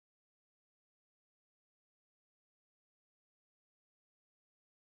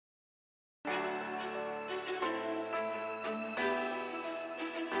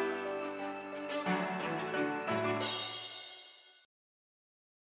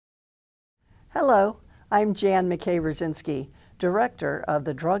Hello, I'm Jan McKay-Rosinski, Director of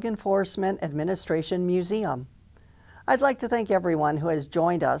the Drug Enforcement Administration Museum. I'd like to thank everyone who has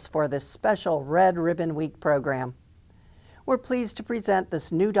joined us for this special Red Ribbon Week program. We're pleased to present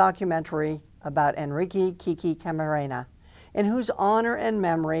this new documentary about Enrique Kiki Camarena, in whose honor and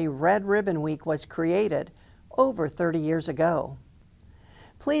memory Red Ribbon Week was created over 30 years ago.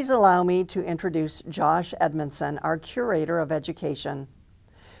 Please allow me to introduce Josh Edmondson, our Curator of Education.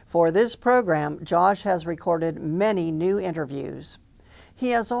 For this program, Josh has recorded many new interviews.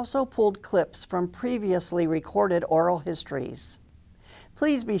 He has also pulled clips from previously recorded oral histories.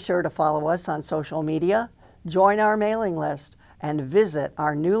 Please be sure to follow us on social media, join our mailing list, and visit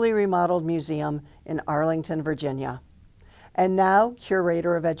our newly remodeled museum in Arlington, Virginia. And now,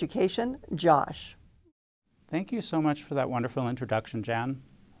 Curator of Education, Josh. Thank you so much for that wonderful introduction, Jan.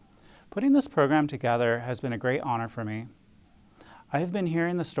 Putting this program together has been a great honor for me. I have been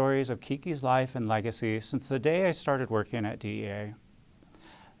hearing the stories of Kiki's life and legacy since the day I started working at DEA.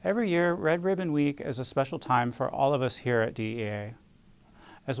 Every year, Red Ribbon Week is a special time for all of us here at DEA,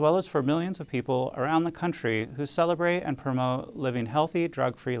 as well as for millions of people around the country who celebrate and promote living healthy,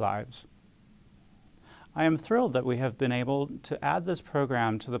 drug-free lives. I am thrilled that we have been able to add this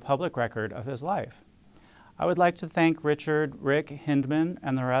program to the public record of his life. I would like to thank Rick Hindman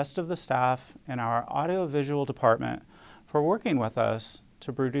and the rest of the staff in our audiovisual department for working with us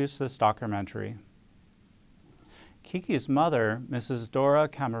to produce this documentary. Kiki's mother, Mrs. Dora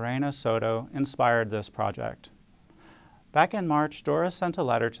Camarena Soto, inspired this project. Back in March, Dora sent a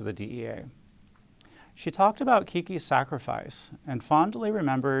letter to the DEA. She talked about Kiki's sacrifice and fondly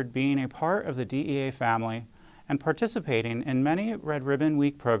remembered being a part of the DEA family and participating in many Red Ribbon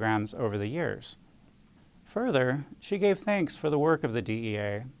Week programs over the years. Further, she gave thanks for the work of the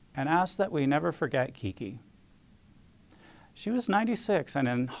DEA and asked that we never forget Kiki. She was 96 and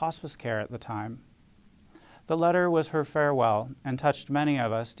in hospice care at the time. The letter was her farewell and touched many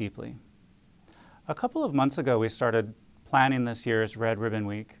of us deeply. A couple of months ago, we started planning this year's Red Ribbon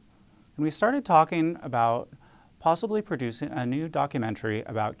Week, and we started talking about possibly producing a new documentary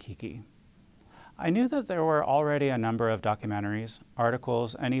about Kiki. I knew that there were already a number of documentaries,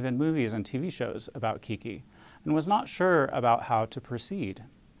 articles, and even movies and TV shows about Kiki, and was not sure about how to proceed.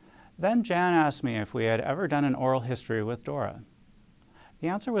 Then Jan asked me if we had ever done an oral history with Dora. The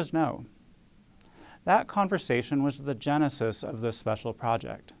answer was no. That conversation was the genesis of this special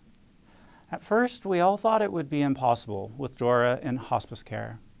project. At first, we all thought it would be impossible with Dora in hospice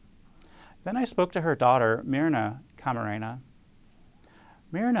care. Then I spoke to her daughter, Mirna Camarena.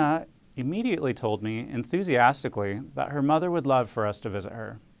 Mirna immediately told me, enthusiastically, that her mother would love for us to visit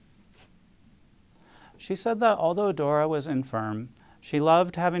her. She said that although Dora was infirm, she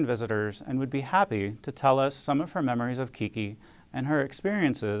loved having visitors and would be happy to tell us some of her memories of Kiki and her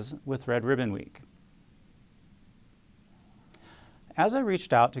experiences with Red Ribbon Week. As I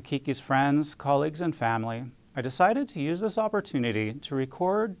reached out to Kiki's friends, colleagues, and family, I decided to use this opportunity to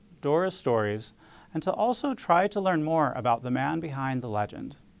record Dora's stories and to also try to learn more about the man behind the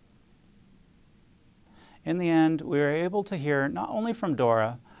legend. In the end, we were able to hear not only from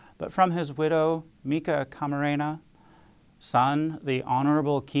Dora, but from his widow, Mika Camarena, son, the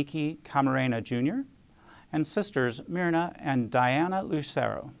Honorable Kiki Camarena Jr., and sisters Mirna and Diana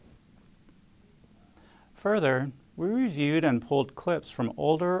Lucero. Further, we reviewed and pulled clips from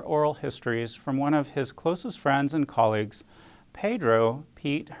older oral histories from one of his closest friends and colleagues, Pedro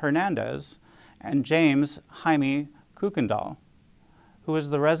Pete Hernandez and James Jaime Kuykendall, who was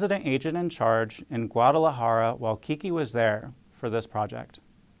the resident agent in charge in Guadalajara while Kiki was there for this project.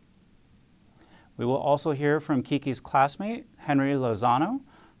 We will also hear from Kiki's classmate, Henry Lozano,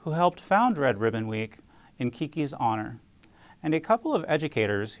 who helped found Red Ribbon Week in Kiki's honor, and a couple of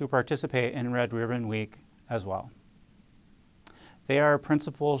educators who participate in Red Ribbon Week as well. They are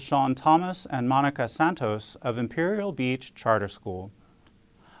Principal Sean Thomas and Monica Santos of Imperial Beach Charter School.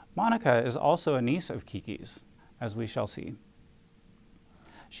 Monica is also a niece of Kiki's, as we shall see.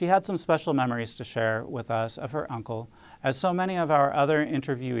 She had some special memories to share with us of her uncle, as so many of our other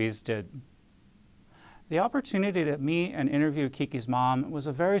interviewees did. The opportunity to meet and interview Kiki's mom was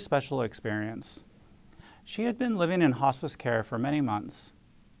a very special experience. She had been living in hospice care for many months.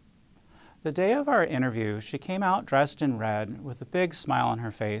 The day of our interview, she came out dressed in red with a big smile on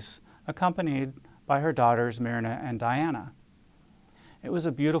her face, accompanied by her daughters Mirna and Diana. It was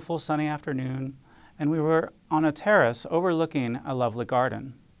a beautiful sunny afternoon, and we were on a terrace overlooking a lovely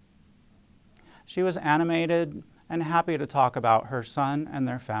garden. She was animated and happy to talk about her son and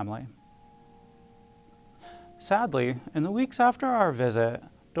their family. Sadly, in the weeks after our visit,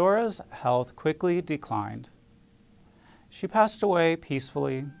 Dora's health quickly declined. She passed away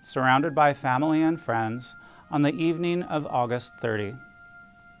peacefully, surrounded by family and friends, on the evening of August 30.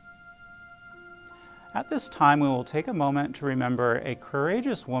 At this time, we will take a moment to remember a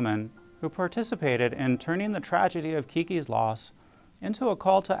courageous woman who participated in turning the tragedy of Kiki's loss into a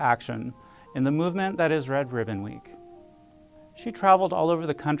call to action in the movement that is Red Ribbon Week. She traveled all over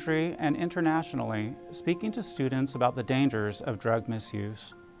the country and internationally, speaking to students about the dangers of drug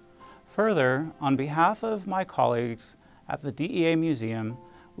misuse. Further, on behalf of my colleagues at the DEA Museum,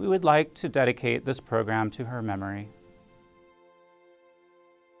 we would like to dedicate this program to her memory.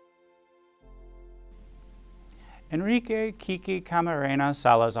 Enrique Kiki Camarena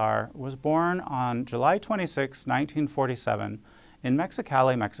Salazar was born on July 26, 1947, in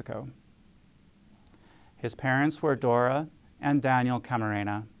Mexicali, Mexico. His parents were Dora and Daniel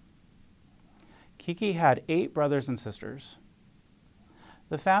Camarena. Kiki had 8 brothers and sisters.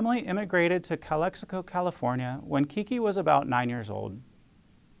 The family immigrated to Calexico, California when Kiki was about 9 years old.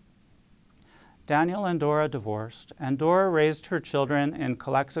 Daniel and Dora divorced, and Dora raised her children in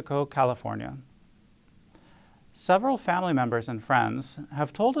Calexico, California. Several family members and friends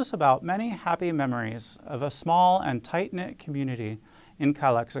have told us about many happy memories of a small and tight-knit community in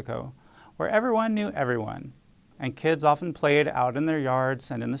Calexico, where everyone knew everyone, and kids often played out in their yards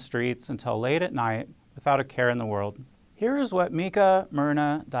and in the streets until late at night without a care in the world. Here is what Mika,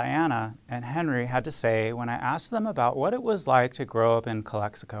 Myrna, Diana, and Henry had to say when I asked them about what it was like to grow up in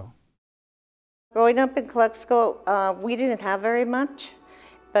Calexico. Growing up in Calexico, we didn't have very much,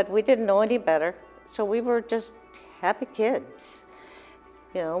 but we didn't know any better. So we were just happy kids.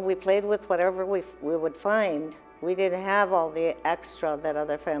 You know, we played with whatever we would find. We didn't have all the extra that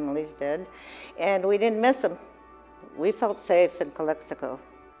other families did, and we didn't miss them. We felt safe in Calexico.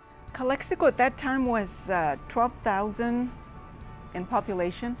 Calexico at that time was 12,000 in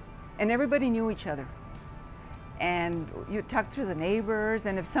population, and everybody knew each other. And you talked to the neighbors,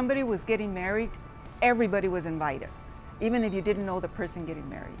 and if somebody was getting married, everybody was invited, even if you didn't know the person getting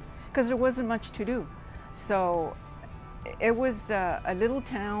married, because there wasn't much to do. So it was a little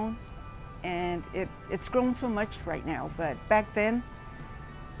town, and it's grown so much right now, but back then,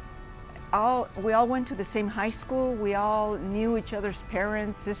 we all went to the same high school. We all knew each other's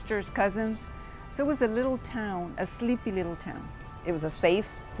parents, sisters, cousins. So it was a little town, a sleepy little town. It was a safe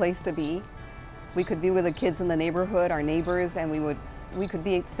place to be. We could be with the kids in the neighborhood, our neighbors, and we could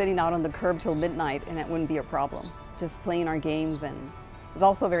be sitting out on the curb till midnight, and it wouldn't be a problem. Just playing our games, and it was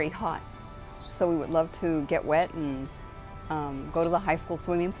also very hot. So we would love to get wet and go to the high school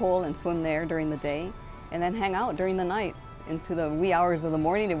swimming pool and swim there during the day, and then hang out during the night into the wee hours of the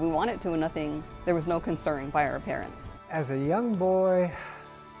morning if we wanted to, and there was no concern by our parents. As a young boy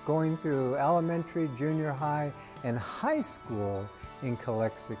going through elementary, junior high, and high school in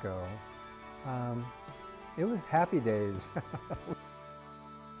Calexico, it was happy days.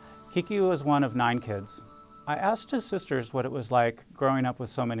 Kiki was one of 9 kids. I asked his sisters what it was like growing up with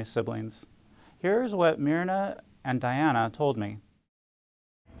so many siblings. Here's what Myrna and Diana told me.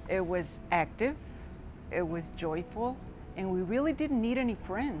 It was active, it was joyful, and we really didn't need any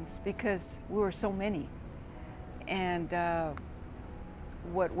friends because we were so many. And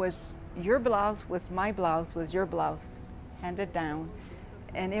what was your blouse was my blouse, was your blouse, handed down.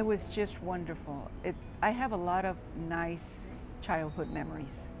 And it was just wonderful. I have a lot of nice childhood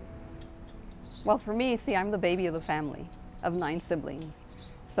memories. Well, for me, see, I'm the baby of the family of 9 siblings.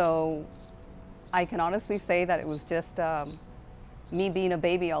 So I can honestly say that it was just me being a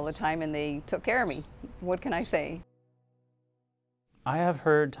baby all the time, and they took care of me. What can I say? I have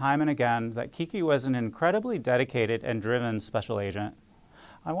heard time and again that Kiki was an incredibly dedicated and driven special agent.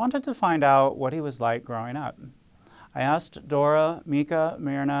 I wanted to find out what he was like growing up. I asked Dora, Mika,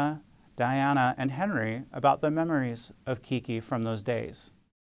 Myrna, Diana, and Henry about the memories of Kiki from those days.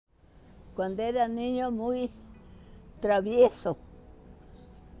 Cuando era niño muy travieso,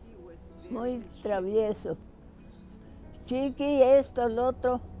 muy travieso. Chiqui, esto, lo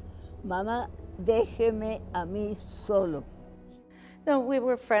otro, mamá, déjeme a mí solo. No, we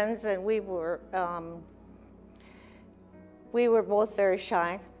were friends, and we were both very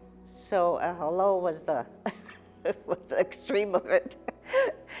shy. So hello was the, was the extreme of it.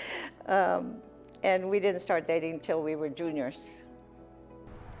 And we didn't start dating until we were juniors.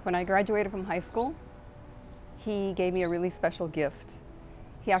 When I graduated from high school, he gave me a really special gift.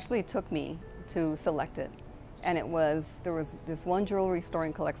 He actually took me to select it. And there was this one jewelry store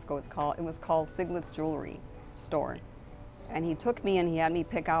in Calexico, it was called Siglet's Jewelry Store. And he took me and he had me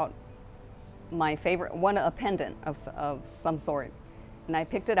pick out my favorite, a pendant of some sort. And I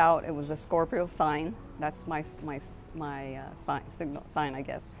picked it out. It was a Scorpio sign. That's my sign, I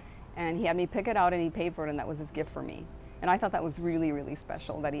guess. And he had me pick it out, and he paid for it, and that was his gift for me. And I thought that was really, really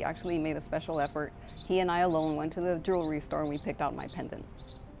special, that he actually made a special effort. He and I alone went to the jewelry store and we picked out my pendant.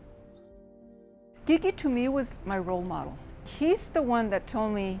 Kiki to me was my role model. He's the one that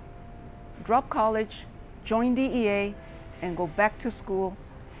told me, drop college, join DEA, and go back to school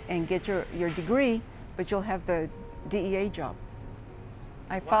and get your degree, but you'll have the DEA job.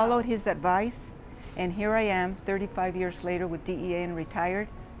 I followed his advice, and here I am 35 years later with DEA and retired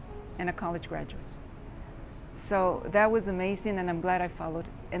and a college graduate. So that was amazing, and I'm glad I followed.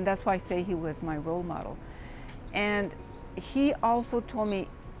 And that's why I say he was my role model. And he also told me,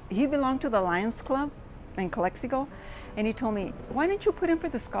 he belonged to the Lions Club in Calexico, and he told me, why didn't you put in for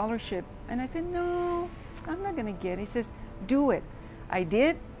the scholarship? And I said, no, I'm not gonna get it. He says, do it. I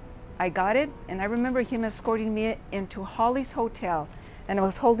did, I got it, and I remember him escorting me into Holly's Hotel, and I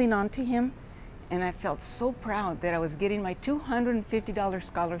was holding on to him, and I felt so proud that I was getting my $250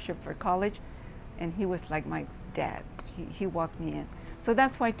 scholarship for college, and he was like my dad. He walked me in. So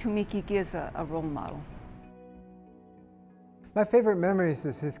that's why to me Kiki is a role model. My favorite memories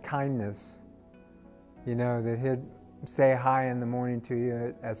is his kindness. You know, that he'd say hi in the morning to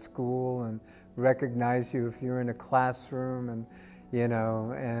you at school and recognize you if you're in a classroom, and you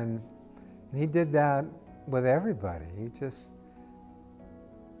know, and he did that with everybody.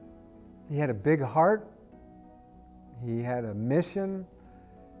 He had a big heart, he had a mission,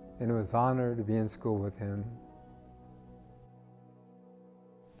 and it was an honor to be in school with him.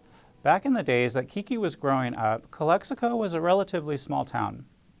 Back in the days that Kiki was growing up, Calexico was a relatively small town.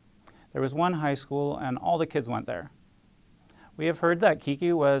 There was one high school and all the kids went there. We have heard that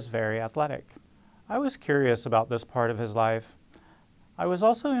Kiki was very athletic. I was curious about this part of his life. I was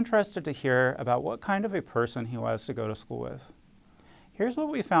also interested to hear about what kind of a person he was to go to school with. Here's what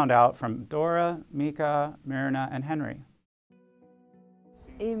we found out from Dora, Mika, Mirna, and Henry.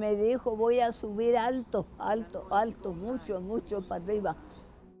 Y me dijo, voy a subir alto, alto, alto, mucho, mucho para arriba.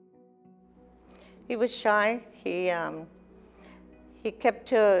 He was shy. He kept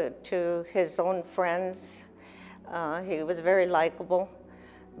to his own friends. He was very likable,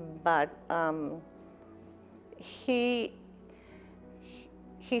 but he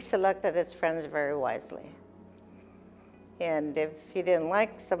selected his friends very wisely. And if he didn't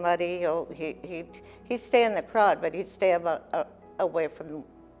like somebody, he'd stay in the crowd, but he'd stay away from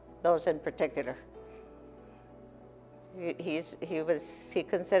those in particular. He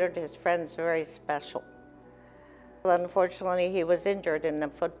considered his friends very special. Unfortunately, he was injured in a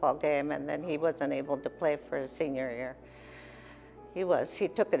football game, and then he wasn't able to play for his senior year. He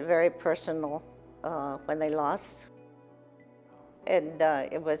took it very personal when they lost. And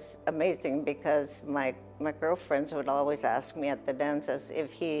it was amazing because my girlfriends would always ask me at the dances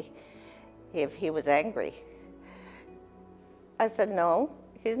if he was angry. I said, no,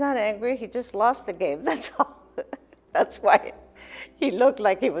 he's not angry, he just lost the game, that's all. That's why he looked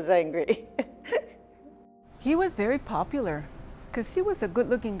like he was angry. He was very popular because he was a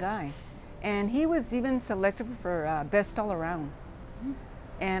good-looking guy, and he was even selected for best all-around.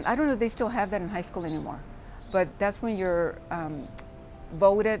 And I don't know if they still have that in high school anymore, but that's when you're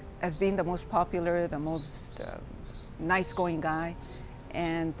voted as being the most popular, the most nice-going guy.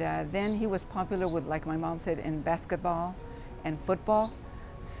 And then he was popular with, like my mom said, in basketball and football.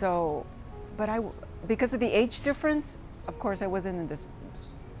 So, but because of the age difference, of course I wasn't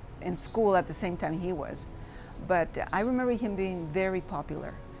in school at the same time he was. But I remember him being very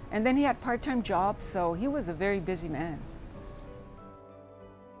popular. And then he had part-time jobs, so he was a very busy man.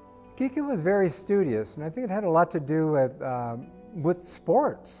 Kiki was very studious, and I think it had a lot to do with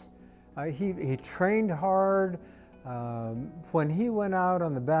sports. He trained hard. When he went out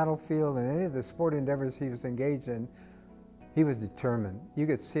on the battlefield and any of the sport endeavors he was engaged in, he was determined. You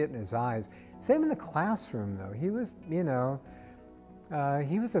could see it in his eyes. Same in the classroom, though. He was, you know,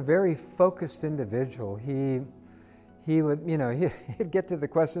 he was a very focused individual. He would, you know, he'd get to the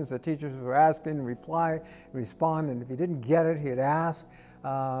questions that teachers were asking, respond, and if he didn't get it, he'd ask.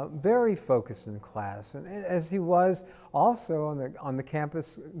 Very focused in class, and as he was also on the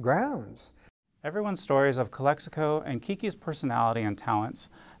campus grounds. Everyone's stories of Calexico and Kiki's personality and talents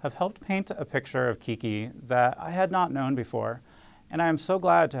have helped paint a picture of Kiki that I had not known before, and I am so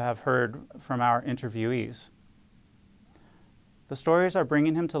glad to have heard from our interviewees. The stories are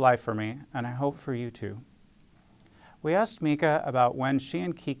bringing him to life for me, and I hope for you too. We asked Mika about when she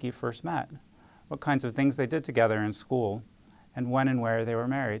and Kiki first met, what kinds of things they did together in school, and when and where they were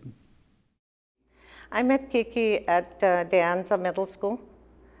married. I met Kiki at De Anza Middle School.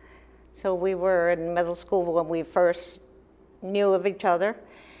 So we were in middle school when we first knew of each other,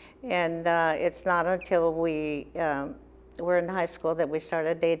 and it's not until we were in high school that we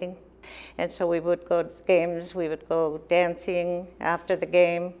started dating. And so we would go to games, we would go dancing after the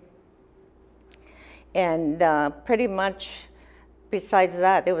game. And pretty much besides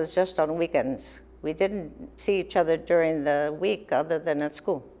that, it was just on weekends. We didn't see each other during the week other than at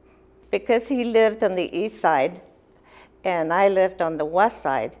school. Because he lived on the east side and I lived on the west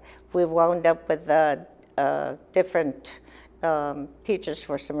side, we wound up with different teachers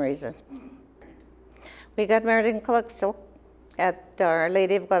for some reason. We got married in Calexico at Our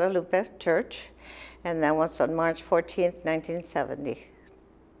Lady of Guadalupe Church, and that was on March 14th, 1970.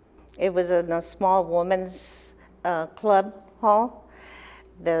 It was in a small women's club hall,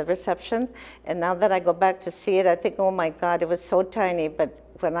 the reception, and now that I go back to see it, I think, oh my God, it was so tiny, but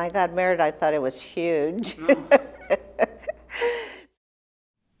when I got married, I thought it was huge.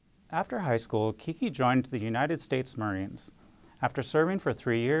 After high school, Kiki joined the United States Marines. After serving for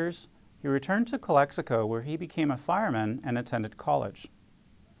 3 years, he returned to Calexico where he became a fireman and attended college.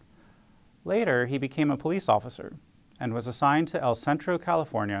 Later, he became a police officer and was assigned to El Centro,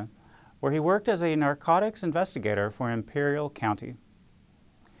 California, where he worked as a narcotics investigator for Imperial County.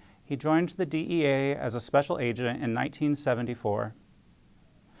 He joined the DEA as a special agent in 1974.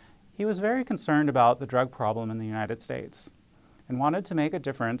 He was very concerned about the drug problem in the United States and wanted to make a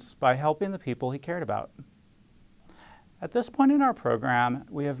difference by helping the people he cared about. At this point in our program,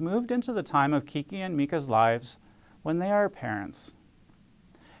 we have moved into the time of Kiki and Mika's lives when they are parents.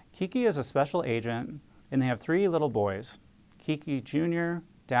 Kiki is a special agent, and they have 3 little boys, Kiki Jr.,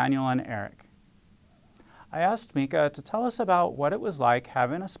 Daniel, and Eric. I asked Mika to tell us about what it was like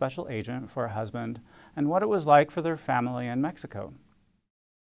having a special agent for a husband and what it was like for their family in Mexico.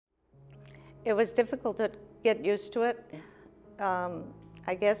 It was difficult to get used to it.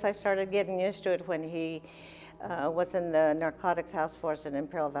 I guess I started getting used to it when he was in the narcotics task force in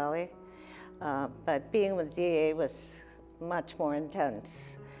Imperial Valley. But being with DEA was much more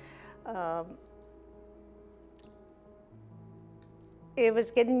intense. It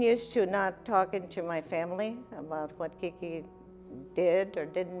was getting used to not talking to my family about what Kiki did or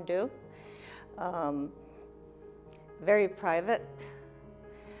didn't do. Very private.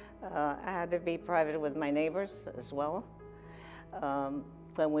 I had to be private with my neighbors as well.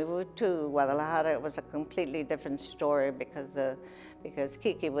 When we moved to Guadalajara, it was a completely different story because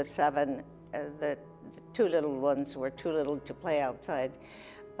Kiki was 7. The 2 little ones were too little to play outside.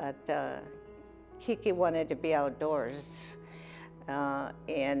 But Kiki wanted to be outdoors.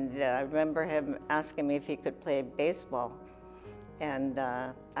 And I remember him asking me if he could play baseball. And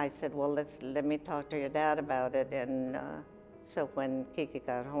I said, well, let me talk to your dad about it. And so when Kiki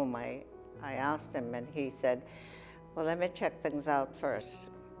got home, I asked him, and he said, well, let me check things out first.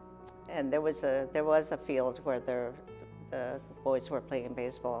 And there was a field where the boys were playing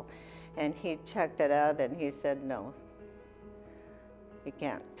baseball. And he checked it out, and he said, no, you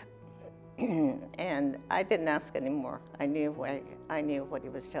can't. And I didn't ask anymore. I knew what he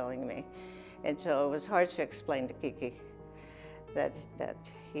was telling me. And so it was hard to explain to Kiki that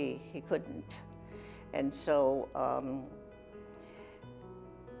he couldn't. And so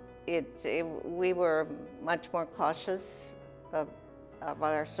we were much more cautious of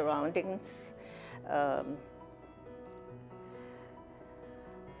our surroundings.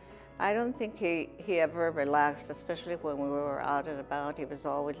 I don't think he ever relaxed, especially when we were out and about. He was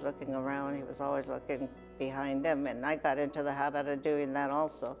always looking around. He was always looking behind him. And I got into the habit of doing that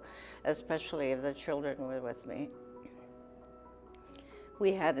also, especially if the children were with me.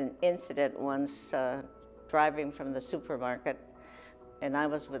 We had an incident once driving from the supermarket, and I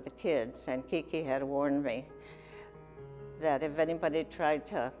was with the kids, and Kiki had warned me that if anybody tried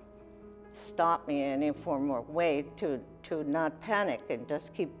to stop me in any form or way to not panic and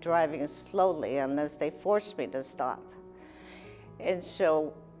just keep driving slowly unless they forced me to stop. And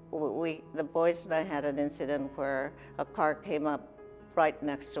so the boys and I had an incident where a car came up right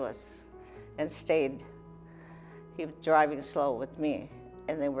next to us and stayed. He was driving slow with me,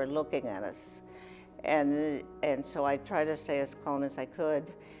 and they were looking at us. And so I tried to stay as calm as I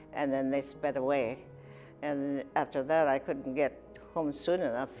could, and then they sped away. And after that, I couldn't get home soon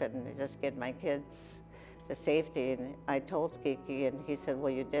enough and just get my kids to safety. And I told Kiki, and he said,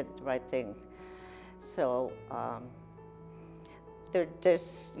 well, you did the right thing. So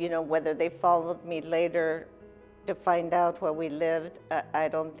there's, you know, whether they followed me later to find out where we lived, I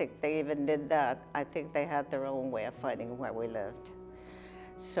don't think they even did that. I think they had their own way of finding where we lived.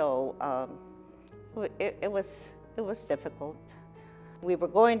 So it was difficult. We were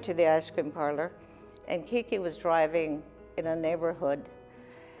going to the ice cream parlor, and Kiki was driving in a neighborhood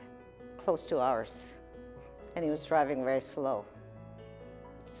close to ours, and he was driving very slow.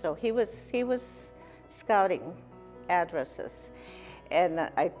 So he was scouting addresses, And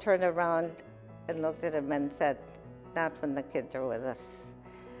I turned around and looked at him and said, "Not when the kids are with us."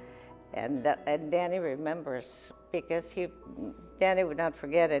 And Danny remembers, because Danny would not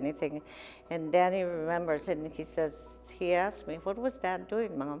forget anything. And Danny remembers, and he asked me, "What was Dad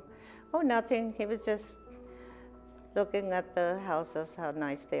doing, Mom?" "Oh, nothing. He was just looking at the houses, how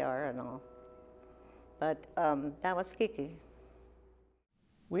nice they are and all." But that was Kiki.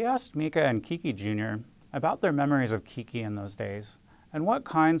 We asked Mika and Kiki Jr. about their memories of Kiki in those days and what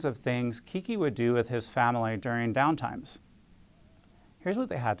kinds of things Kiki would do with his family during downtimes. Here's what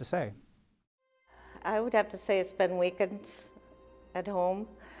they had to say. I would have to say spend weekends at home.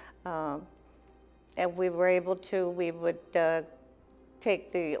 And we would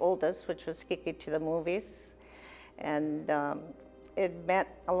take the oldest, which was Kiki, to the movies. And it meant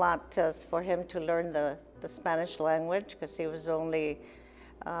a lot to us for him to learn the Spanish language, because he was only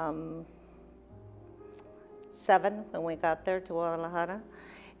 7 when we got there to Guadalajara.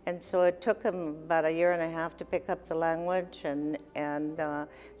 And so it took him about 1.5 years to pick up the language, and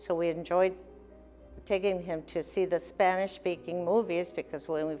so we enjoyed taking him to see the Spanish-speaking movies, because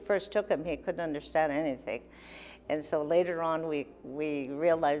when we first took him, he couldn't understand anything. And so later on, we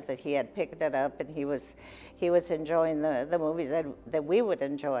realized that he had picked it up, and he was enjoying the movies that we would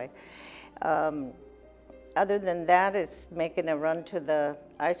enjoy. Other than that, it's making a run to the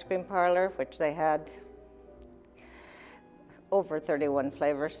ice cream parlor, which they had over 31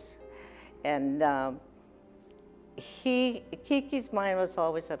 flavors. And Kiki's mind was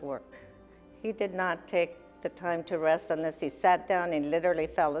always at work. He did not take the time to rest unless he sat down and literally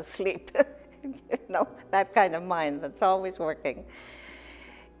fell asleep. You know, that kind of mind that's always working.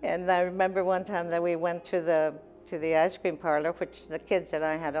 And I remember one time that we went to the ice cream parlor, which the kids and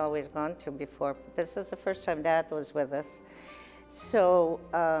I had always gone to before. But this is the first time Dad was with us. So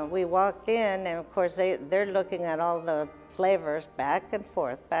we walked in, and of course they're looking at all the flavors back and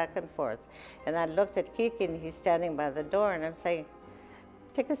forth, back and forth. And I looked at Kiki, and he's standing by the door, and I'm saying,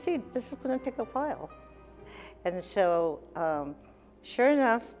 "Take a seat, this is going to take a while." And so sure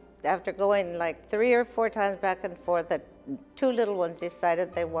enough, after going like 3 or 4 times back and forth, the 2 little ones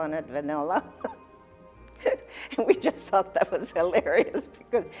decided they wanted vanilla. And we just thought that was hilarious,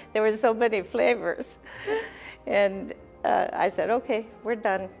 because there were so many flavors. And I said, "Okay, we're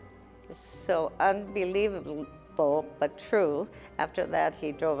done." So unbelievable, but true. After that,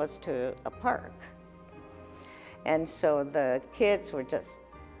 he drove us to a park. And so the kids were just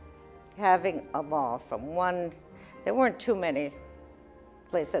having a ball from one. There weren't too many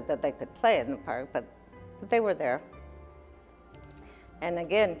places that they could play in the park, but they were there. And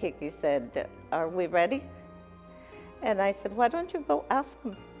again, Kiki said, "Are we ready?" And I said, "Why don't you go ask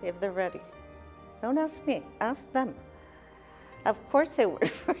them if they're ready? Don't ask me, ask them." Of course they were.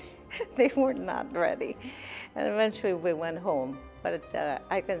 They were not ready. And eventually we went home. But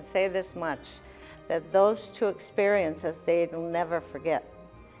I can say this much, that those 2 experiences they'll never forget.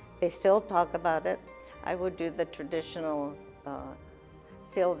 They still talk about it. I would do the traditional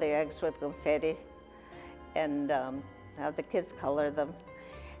fill the eggs with confetti and have the kids color them.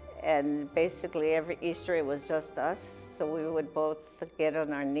 And basically every Easter it was just us, so we would both get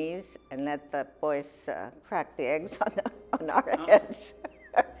on our knees and let the boys crack the eggs on our heads.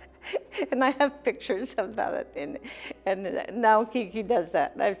 And I have pictures of that, and now Kiki does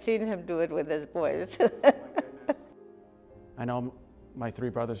that. I've seen him do it with his boys. I know my 3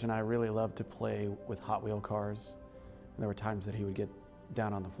 brothers and I really loved to play with Hot Wheel cars. And there were times that he would get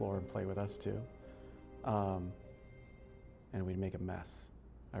down on the floor and play with us too. And we'd make a mess.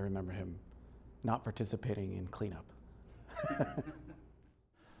 I remember him not participating in cleanup.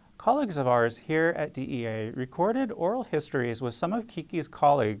 Colleagues of ours here at DEA recorded oral histories with some of Kiki's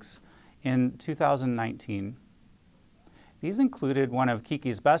colleagues in 2019. These included one of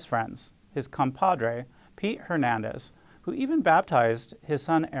Kiki's best friends, his compadre, Pete Hernandez, who even baptized his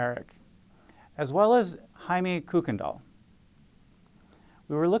son Eric, as well as Jaime Kukendall.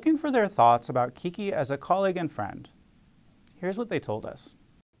 We were looking for their thoughts about Kiki as a colleague and friend. Here's what they told us.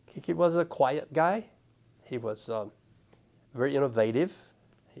 Kiki was a quiet guy. He was very innovative.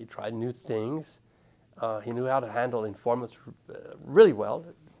 He tried new things. He knew how to handle informants really well.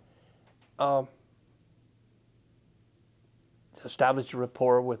 To establish a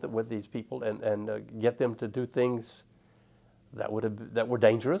rapport with these people and get them to do things that were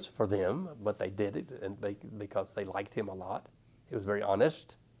dangerous for them, but they did it and because they liked him a lot. He was very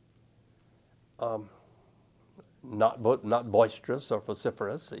honest, not boisterous or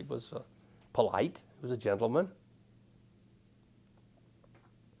vociferous. He was polite. He was a gentleman.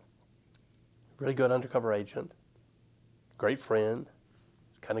 Really good undercover agent. Great friend.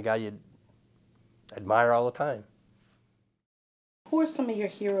 Kind of guy you'd admire all the time. Who are some of your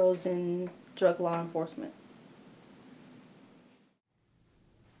heroes in drug law enforcement?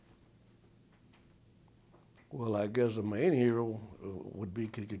 Well, I guess the main hero would be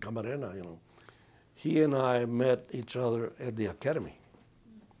Kiki Camarena, you know. He and I met each other at the academy.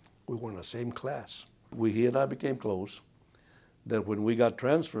 We were in the same class. He and I became close. That when we got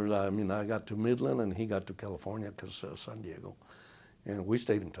transferred, I mean, I got to Midland and he got to California, because San Diego, and we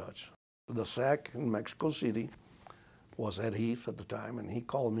stayed in touch. The SAC in Mexico City was Ed Heath at the time, and he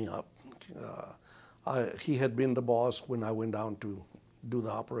called me up. He had been the boss when I went down to do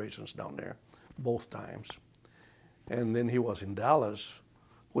the operations down there, both times. And then he was in Dallas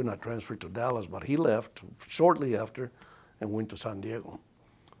when I transferred to Dallas, but he left shortly after and went to San Diego.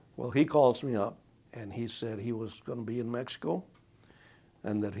 Well, he calls me up and he said he was going to be in Mexico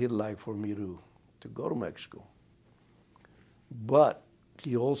and that he'd like for me to go to Mexico. But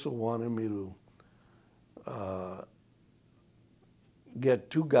he also wanted me to get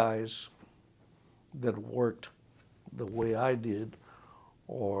two guys that worked the way I did,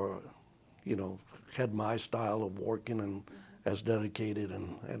 or, you know, had my style of working and as dedicated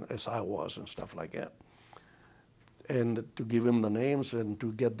and as I was and stuff like that. And to give him the names and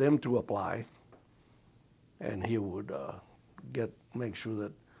to get them to apply, and he would make sure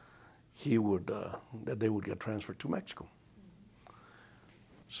that he would that they would get transferred to Mexico.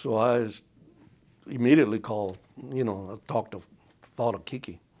 So I immediately called, you know, thought of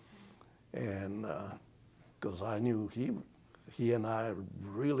Kiki, and because I knew he and I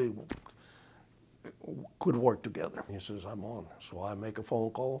really could work together. He says, I'm on. So I make a phone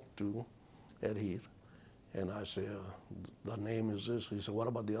call to Ed Heath, and I say, the name is this. He said, what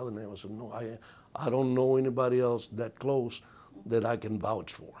about the other name? I said, no, I don't know anybody else that close that I can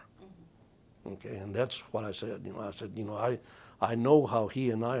vouch for. Okay, and that's what I said. You know, I said, you know, I know how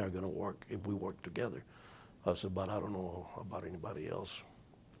he and I are going to work if we work together. I said, but I don't know about anybody else.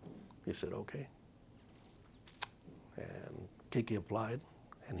 He said, okay. And Kiki applied,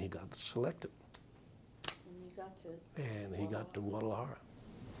 and he got selected. And you got to And he got to Guadalajara.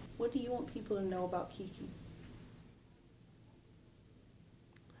 What do you want people to know about Kiki?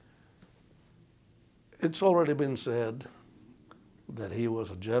 It's already been said that he was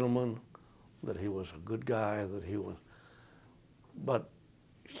a gentleman, that he was a good guy, but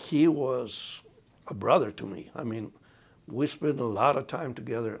he was a brother to me. I mean, we spent a lot of time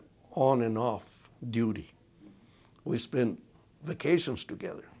together on and off duty. We spent vacations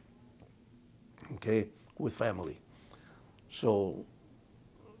together, okay, with family. So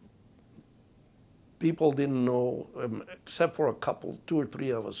people didn't know, except for a couple, 2 or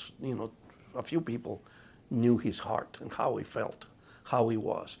 3 of us, you know, a few people knew his heart and how he felt, how he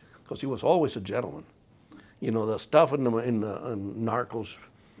was, because he was always a gentleman. You know, the stuff in Narcos,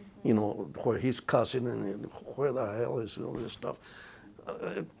 you know, where he's cussing and where the hell is all this stuff,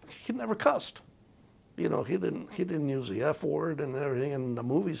 he never cussed. You know, he didn't use the F word and everything. In the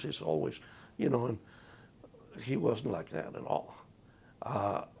movies, he's always, you know, and he wasn't like that at all.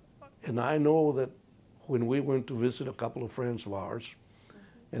 And I know that when we went to visit a couple of friends of ours,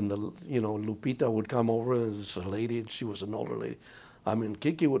 and you know, Lupita would come over, and this lady, she was an older lady. I mean,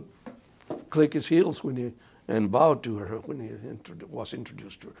 Kiki would click his heels and bow to her when he was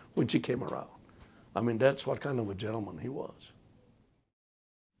introduced to her, when she came around. I mean, that's what kind of a gentleman he was.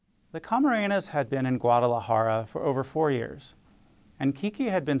 The Camarenas had been in Guadalajara for over 4 years, and Kiki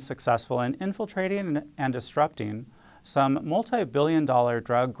had been successful in infiltrating and disrupting some multi-billion-dollar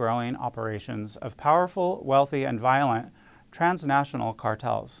drug-growing operations of powerful, wealthy, and violent transnational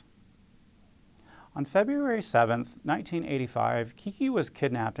cartels. On February 7, 1985, Kiki was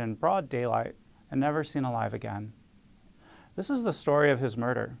kidnapped in broad daylight and never seen alive again. This is the story of his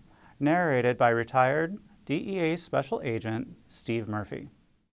murder, narrated by retired DEA Special Agent Steve Murphy.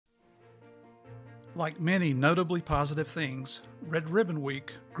 Like many notably positive things, Red Ribbon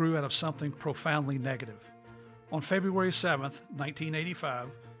Week grew out of something profoundly negative. On February 7, 1985,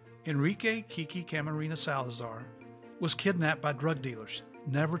 Enrique Kiki Camarena Salazar was kidnapped by drug dealers,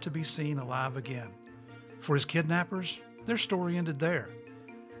 never to be seen alive again. For his kidnappers, their story ended there.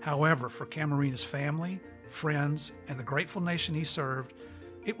 However, for Camarena's family, friends, and the grateful nation he served,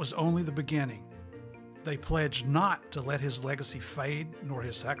 it was only the beginning. They pledged not to let his legacy fade, nor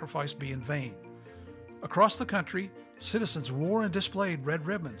his sacrifice be in vain. Across the country, citizens wore and displayed red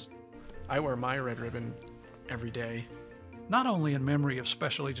ribbons. I wear my red ribbon every day. Not only in memory of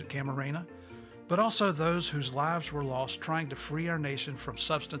Special Agent Camarena, but also those whose lives were lost trying to free our nation from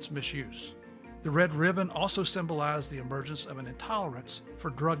substance misuse. The red ribbon also symbolized the emergence of an intolerance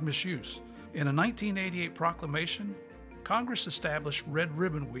for drug misuse. In a 1988 proclamation, Congress established Red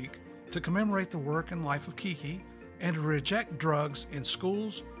Ribbon Week to commemorate the work and life of Kiki and to reject drugs in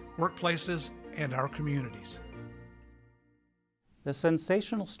schools, workplaces, and our communities. The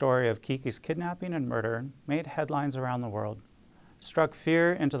sensational story of Kiki's kidnapping and murder made headlines around the world, struck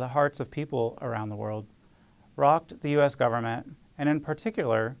fear into the hearts of people around the world, rocked the U.S. government, and in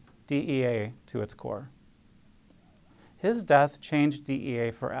particular, DEA to its core. His death changed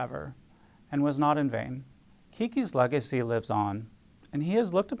DEA forever and was not in vain. Kiki's legacy lives on, and he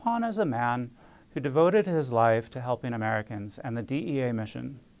is looked upon as a man who devoted his life to helping Americans and the DEA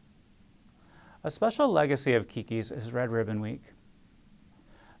mission. A special legacy of Kiki's is Red Ribbon Week.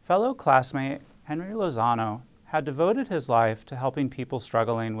 Fellow classmate Henry Lozano had devoted his life to helping people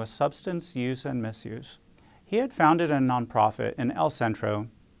struggling with substance use and misuse. He had founded a nonprofit in El Centro,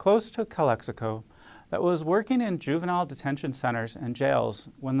 close to Calexico, that was working in juvenile detention centers and jails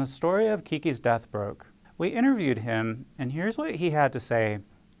when the story of Kiki's death broke. We interviewed him, and here's what he had to say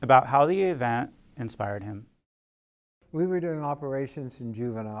about how the event inspired him. We were doing operations in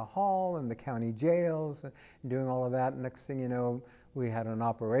juvenile hall and the county jails and doing all of that. Next thing you know, we had an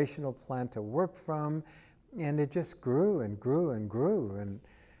operational plan to work from, and it just grew and grew and grew. And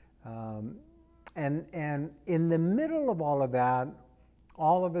in the middle of all of that,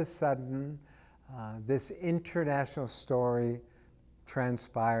 all of a sudden, this international story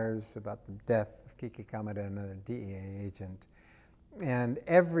transpires about the death of Kiki Camarena, the DEA agent. And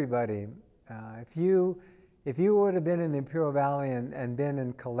everybody, if you would have been in the Imperial Valley and been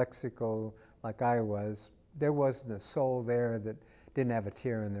in Calexico like I was, there wasn't a soul there that didn't have a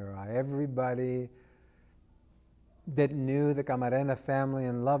tear in their eye. Everybody that knew the Camarena family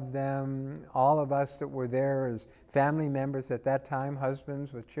and loved them, all of us that were there as family members at that time,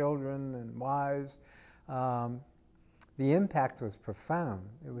 husbands with children and wives, the impact was profound.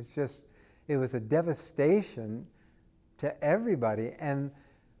 It was a devastation to everybody. And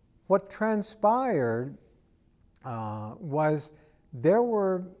what transpired was there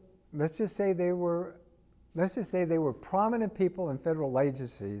were, let's just say they were prominent people in federal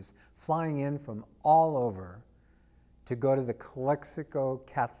agencies flying in from all over to go to the Calexico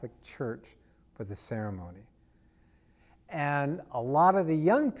Catholic Church for the ceremony. And a lot of the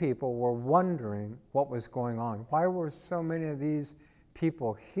young people were wondering what was going on. Why were so many of these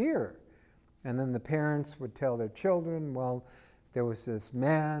people here? And then the parents would tell their children, well, there was this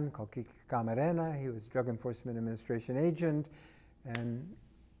man called Kiki Camarena. He was a Drug Enforcement Administration agent, and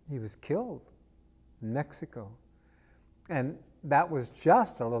he was killed in Mexico. And that was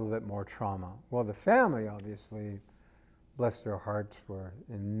just a little bit more trauma. Well, the family, obviously, bless their hearts, were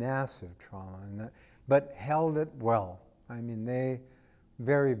in massive trauma, but held it well. I mean,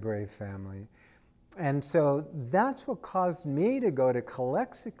 very brave family. And so that's what caused me to go to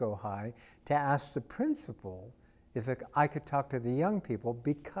Calexico High to ask the principal if I could talk to the young people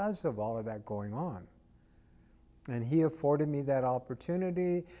because of all of that going on. And he afforded me that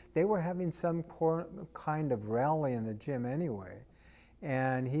opportunity. They were having some kind of rally in the gym anyway.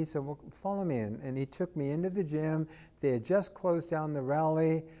 And he said, well, follow me in. And he took me into the gym. They had just closed down the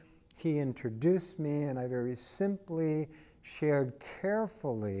rally. He introduced me, and I very simply shared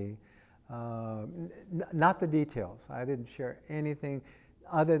carefully, not the details. I didn't share anything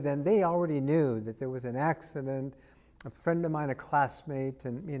other than they already knew that there was an accident. A friend of mine, a classmate,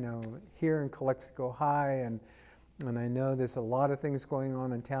 and here in Calexico High, and I know there's a lot of things going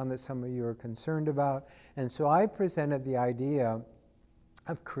on in town that some of you are concerned about. And so I presented the idea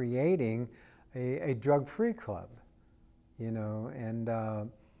of creating a drug-free club, and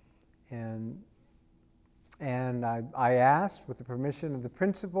I asked, with the permission of the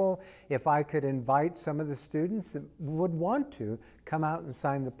principal, if I could invite some of the students that would want to come out and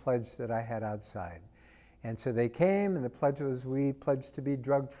sign the pledge that I had outside. And so they came, and the pledge was, we pledge to be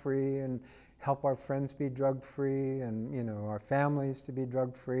drug-free and help our friends be drug-free, and our families to be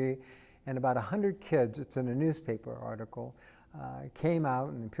drug-free. And about 100 kids, it's in a newspaper article, came out,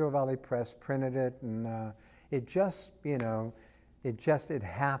 and the Imperial Valley Press printed it, and it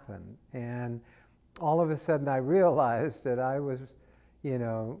happened. And all of a sudden I realized that I was,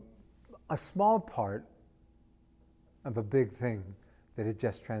 a small part of a big thing that had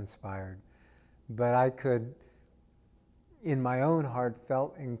just transpired. But I could, in my own heart,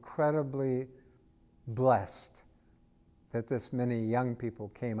 felt incredibly blessed that this many young people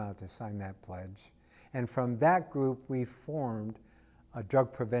came out to sign that pledge. And from that group, we formed a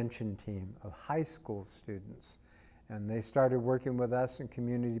drug prevention team of high school students. And they started working with us and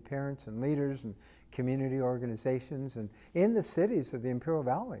community parents and leaders and community organizations and in the cities of the Imperial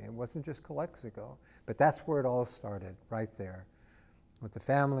Valley. It wasn't just Calexico, but that's where it all started, right there. With the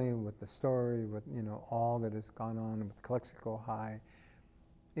family, with the story, with all that has gone on with Calexico High.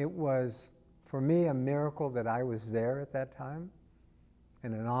 It was for me, a miracle that I was there at that time,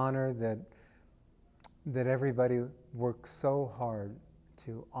 and an honor that everybody worked so hard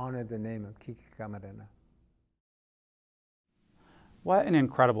to honor the name of Kiki Camarena. What an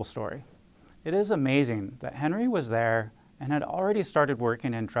incredible story. It is amazing that Henry was there and had already started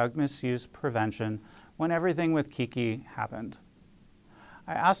working in drug misuse prevention when everything with Kiki happened.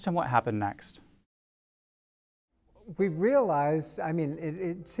 I asked him what happened next. We realized, I mean,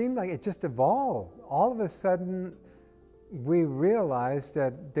 it seemed like it just evolved. All of a sudden, we realized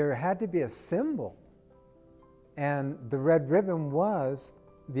that there had to be a symbol. And the red ribbon was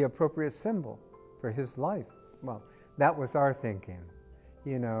the appropriate symbol for his life. Well, that was our thinking,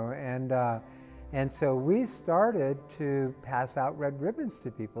 you know, and so we started to pass out red ribbons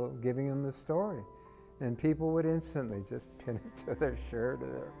to people, giving them the story. And people would instantly just pin it to their shirt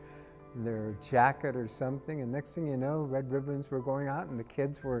or their jacket or something. And next thing you know, red ribbons were going out and the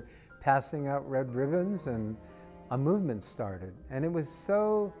kids were passing out red ribbons, and a movement started. And it was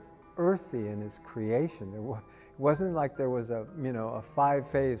so earthy in its creation. It wasn't like there was a, you know, a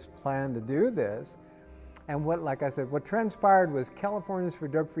 5-phase plan to do this. And what, like I said, what transpired was Californians for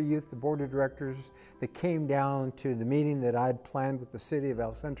Drug-Free Youth, the board of directors that came down to the meeting that I'd planned with the city of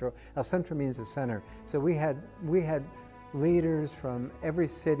El Centro. El Centro means the center. So we had leaders from every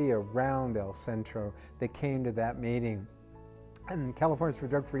city around El Centro that came to that meeting. And Californians for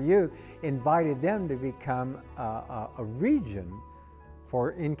Drug-Free Youth invited them to become a region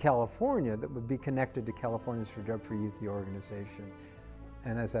in California that would be connected to Californians for Drug-Free Youth, the organization.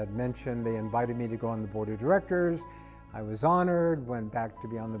 And as I'd mentioned, they invited me to go on the board of directors. I was honored, went back to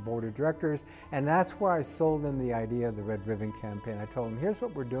be on the board of directors, and that's where I sold them the idea of the Red Ribbon Campaign. I told them, here's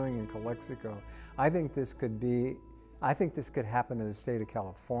what we're doing in Calexico. I think this could happen in the state of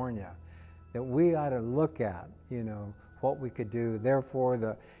California, that we ought to look at, you know, what we could do. Therefore,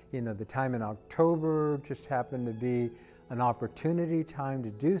 the time in October just happened to be an opportunity time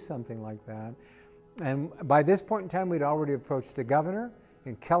to do something like that. And by this point in time, we'd already approached the governor,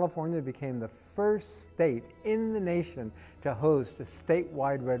 and California became the first state in the nation to host a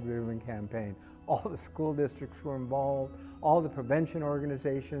statewide Red Ribbon Campaign. All the school districts were involved, all the prevention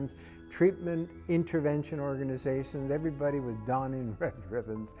organizations, treatment intervention organizations, everybody was donning red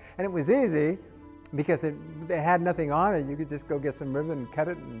ribbons. And it was easy because they had nothing on it. You could just go get some ribbon and cut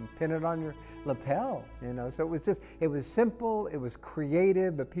it and pin it on your lapel, you know. So it was simple, it was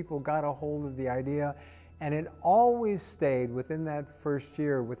creative, but people got a hold of the idea. And it always stayed within that first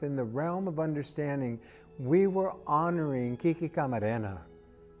year, within the realm of understanding, we were honoring Kiki Camarena.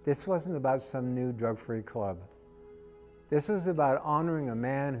 This wasn't about some new drug-free club. This was about honoring a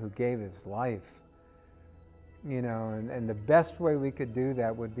man who gave his life. You know, and the best way we could do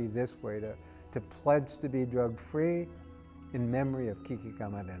that would be this way, to pledge to be drug-free in memory of Kiki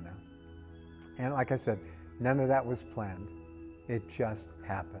Camarena. And like I said, none of that was planned. It just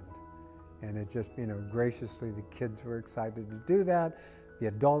happened. And it just, you know, graciously, the kids were excited to do that. The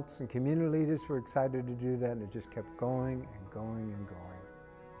adults and community leaders were excited to do that, and it just kept going and going and going.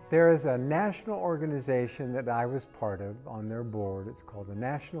 There is a national organization that I was part of on their board. It's called the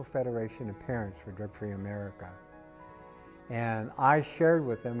National Federation of Parents for Drug-Free America. And I shared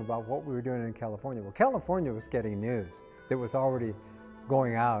with them about what we were doing in California. Well, California was getting news that was already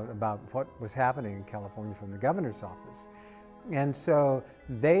going out about what was happening in California from the governor's office. And so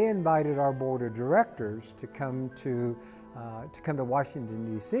they invited our board of directors to come to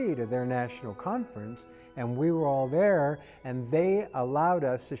Washington, D.C. to their national conference, and we were all there, and they allowed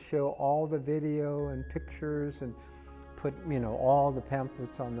us to show all the video and pictures and put, you know, all the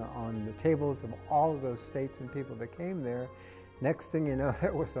pamphlets on the tables of all of those states and people that came there. Next thing you know,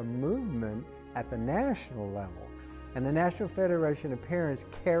 there was a movement at the national level, and the National Federation of Parents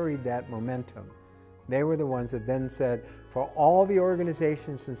carried that momentum. They were the ones that then said, for all the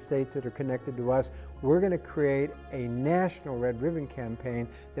organizations and states that are connected to us, we're going to create a national Red Ribbon Campaign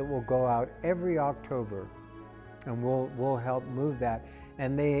that will go out every October, and we'll help move that.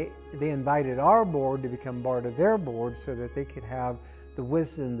 And they invited our board to become part of their board so that they could have the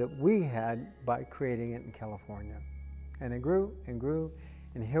wisdom that we had by creating it in California. And it grew and grew,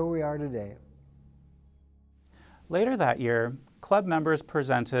 and here we are today. Later that year, club members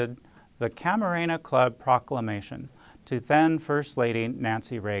presented the Camarena Club Proclamation to then First Lady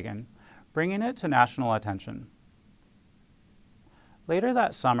Nancy Reagan, bringing it to national attention. Later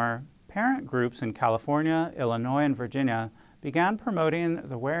that summer, parent groups in California, Illinois, and Virginia began promoting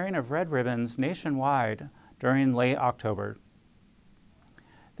the wearing of red ribbons nationwide during late October.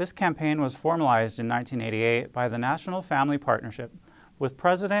 This campaign was formalized in 1988 by the National Family Partnership, with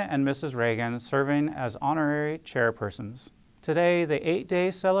President and Mrs. Reagan serving as honorary chairpersons. Today, the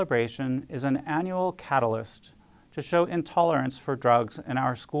 8-day celebration is an annual catalyst to show intolerance for drugs in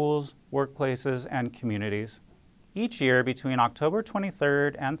our schools, workplaces, and communities. Each year, between October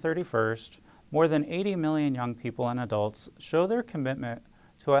 23rd and 31st, more than 80 million young people and adults show their commitment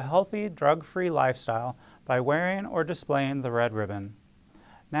to a healthy, drug-free lifestyle by wearing or displaying the red ribbon.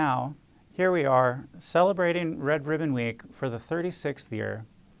 Now, here we are, celebrating Red Ribbon Week for the 36th year.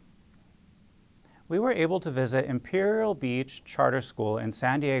 We were able to visit Imperial Beach Charter School in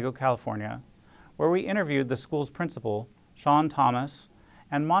San Diego, California, where we interviewed the school's principal, Sean Thomas,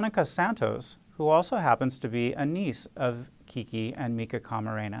 and Monica Santos, who also happens to be a niece of Kiki and Mika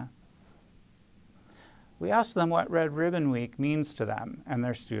Camarena. We asked them what Red Ribbon Week means to them and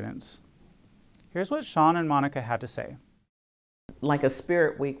their students. Here's what Sean and Monica had to say. Like a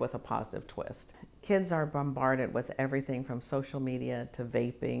spirit week with a positive twist. Kids are bombarded with everything from social media to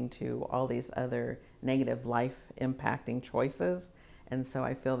vaping to all these other negative life impacting choices. And so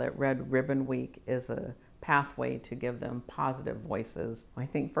I feel that Red Ribbon Week is a pathway to give them positive voices. I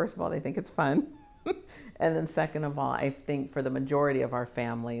think first of all, they think it's fun. And then second of all, I think for the majority of our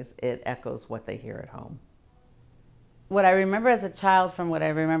families, it echoes what they hear at home. What I remember as a child from what I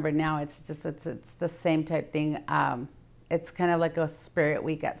remember now, it's the same type thing. It's kind of like a spirit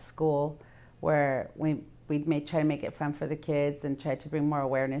week at school where we may try to make it fun for the kids and try to bring more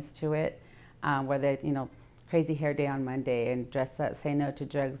awareness to it. Where they, crazy hair day on Monday and dress up, say no to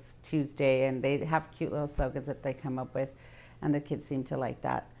drugs Tuesday, and they have cute little slogans that they come up with, and the kids seem to like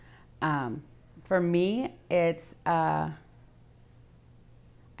that. For me, it's, I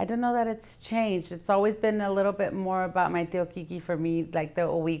don't know that it's changed. It's always been a little bit more about my Tío Kiki for me, like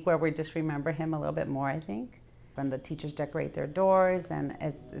the week where we just remember him a little bit more, I think. And the teachers decorate their doors, and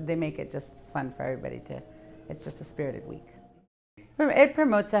they make it just fun for everybody it's just a spirited week. It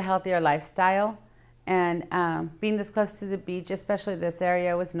promotes a healthier lifestyle, and being this close to the beach, especially this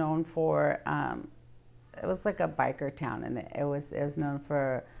area, was known for, it was like a biker town, and it was known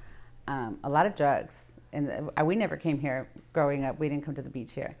for a lot of drugs. And we never came here growing up. We didn't come to the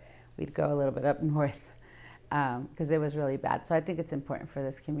beach here. We'd go a little bit up north because it was really bad. So I think it's important for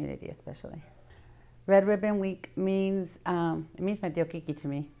this community especially. Red Ribbon Week means, it means my Tío Kiki to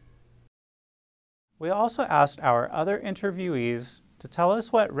me. We also asked our other interviewees to tell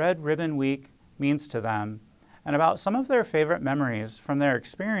us what Red Ribbon Week means to them and about some of their favorite memories from their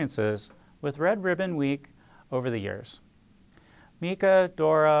experiences with Red Ribbon Week over the years. Mika,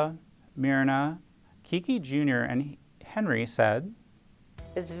 Dora, Myrna, Kiki Jr., and Henry said,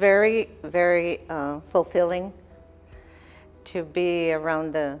 "It's very, very fulfilling to be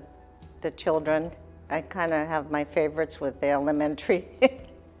around the children. I kind of have my favorites with the elementary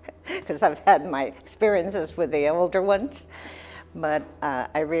because I've had my experiences with the older ones, but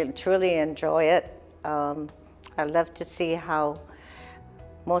I really truly enjoy it. I love to see how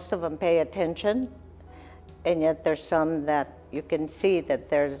most of them pay attention, and yet there's some that you can see that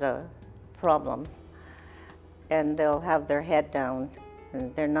there's a problem, and they'll have their head down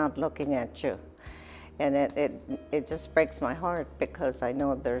and they're not looking at you. And it just breaks my heart because I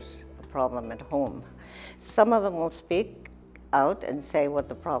know there's a problem at home. Some of them will speak out and say what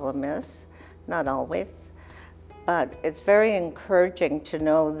the problem is, not always, but it's very encouraging to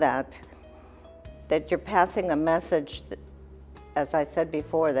know that you're passing a message that, as I said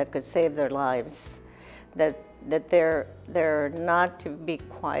before, that could save their lives, that they're not to be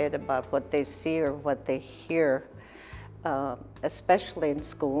quiet about what they see or what they hear, especially in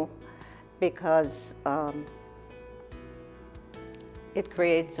school, because it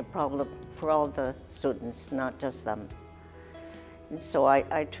creates a problem for all the students, not just them. And so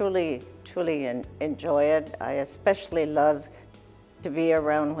I truly enjoy it. I especially love to be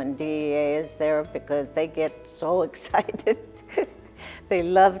around when DEA is there because they get so excited. They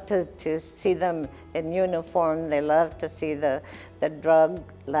love to see them in uniform. They love to see the drug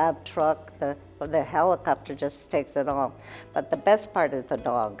lab truck. The helicopter just takes it all. But the best part is the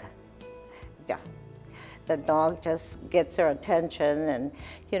dog. Yeah, the dog just gets their attention. And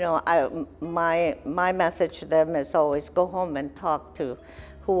you know, my message to them is always go home and talk to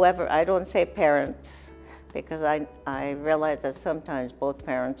whoever. I don't say parents because I realize that sometimes both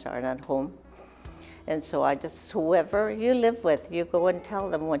parents aren't at home. And so I just, whoever you live with, you go and tell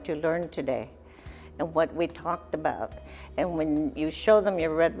them what you learned today and what we talked about. And when you show them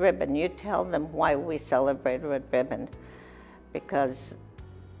your red ribbon, you tell them why we celebrate Red Ribbon. Because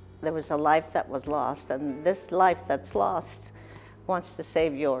there was a life that was lost, and this life that's lost wants to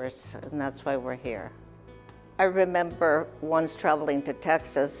save yours, and that's why we're here. I remember once traveling to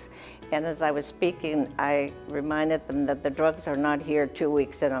Texas, and as I was speaking, I reminded them that the drugs are not here 2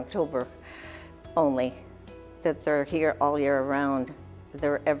 weeks in October only. that they're here all year round.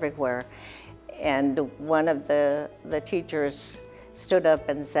 They're everywhere. And one of the teachers stood up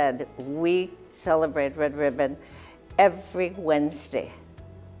and said, we celebrate Red Ribbon every Wednesday,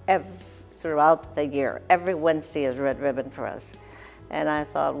 throughout the year. Every Wednesday is Red Ribbon for us. And I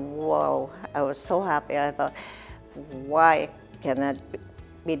thought, whoa, I was so happy. I thought, why can that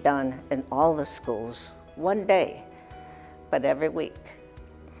be done in all the schools one day, but every week?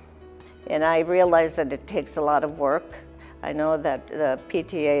 And I realized that it takes a lot of work. I know that the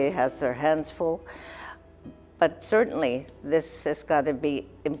PTA has their hands full, but certainly this has got to be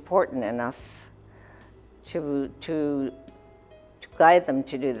important enough to guide them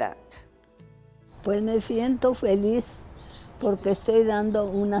to do that. Pues me siento feliz porque estoy dando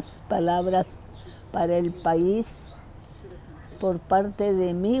unas palabras para el país por parte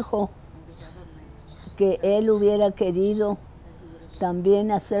de mi hijo, que él hubiera querido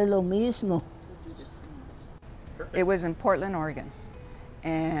también hacer lo mismo. It was in Portland, Oregon,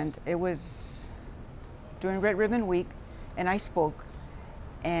 and it was during Red Ribbon Week, and I spoke,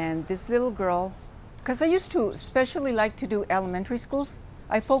 and this little girl, because I used to especially like to do elementary schools.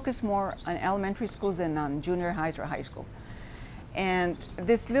 I focus more on elementary schools than on junior highs or high school. And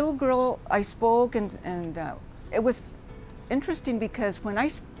this little girl, I spoke, and it was interesting because when I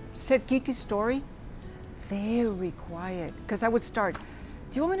said Kiki's story, very quiet, because I would start,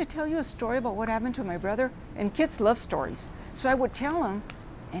 do you want me to tell you a story about what happened to my brother? And kids love stories. So I would tell them,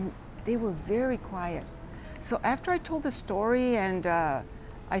 and they were very quiet. So after I told the story, and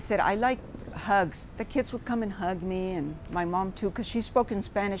I said, I like hugs. The kids would come and hug me, and my mom too, because she spoke in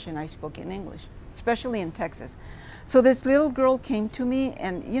Spanish and I spoke in English, especially in Texas. So this little girl came to me,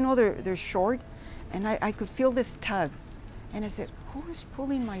 and you know, they're short, and I could feel this tug. And I said, who is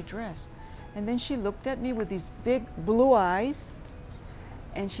pulling my dress? And then she looked at me with these big blue eyes,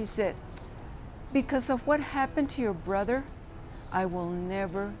 and she said, because of what happened to your brother, I will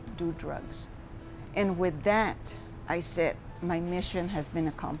never do drugs. And with that, I said, my mission has been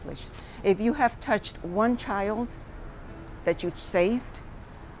accomplished. If you have touched one child that you've saved,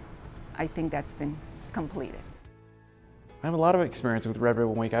 I think that's been completed. I have a lot of experience with Red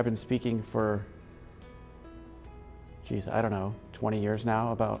Ribbon Week. I've been speaking for, geez, I don't know, 20 years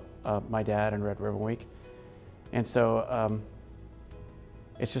now about my dad and Red Ribbon Week. And so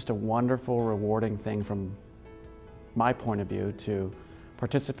it's just a wonderful, rewarding thing from my point of view to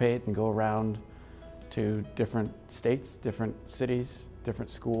participate and go around to different states, different cities, different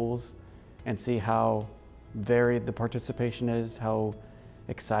schools, and see how varied the participation is, how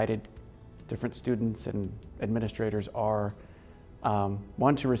excited different students and administrators are,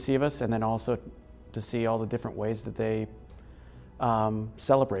 one, to receive us, and then also to see all the different ways that they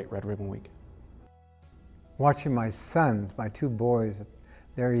celebrate Red Ribbon Week. Watching my sons, my two boys, at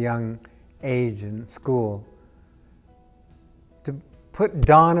their young age in school, to put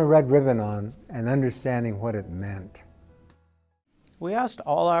Don a red ribbon on and understanding what it meant. We asked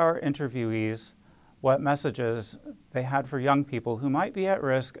all our interviewees what messages they had for young people who might be at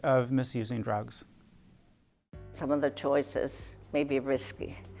risk of misusing drugs. Some of the choices may be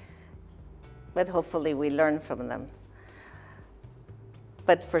risky, but hopefully we learn from them.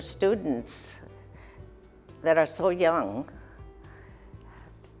 But for students that are so young,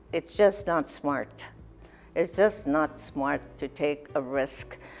 it's just not smart. It's just not smart to take a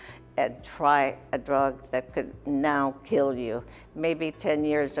risk and try a drug that could now kill you. Maybe 10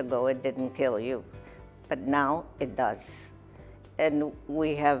 years ago it didn't kill you, but now it does. And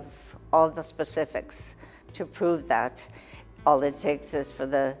we have all the specifics to prove that. All it takes is for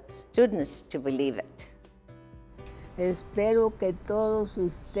the students to believe it. Espero que todos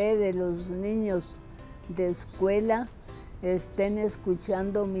ustedes, los niños de escuela, estén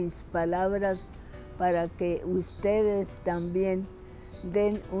escuchando mis palabras para que ustedes también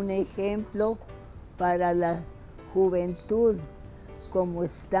den un ejemplo para la juventud, como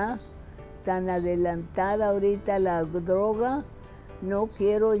está tan adelantada ahorita la droga. No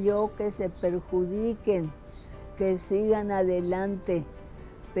quiero yo que se perjudiquen, que sigan adelante,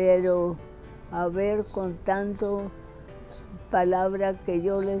 pero a ver, con tanto palabra que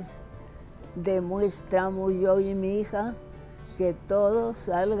yo les demuestramos, yo y mi hija, que todo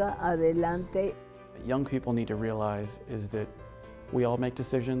salga adelante. Young people need to realize is that we all make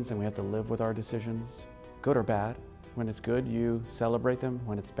decisions and we have to live with our decisions, good or bad. When it's good, you celebrate them.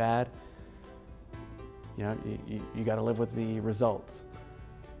 When it's bad, you know, you got to live with the results.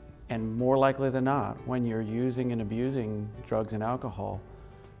 And more likely than not, when you're using and abusing drugs and alcohol,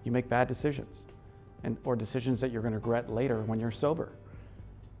 you make bad decisions, or decisions that you're going to regret later when you're sober.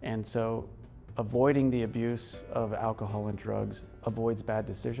 And so avoiding the abuse of alcohol and drugs avoids bad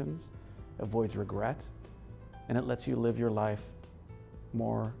decisions, avoids regret, and it lets you live your life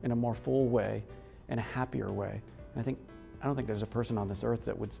in a more full way, in a happier way. And I don't think there's a person on this earth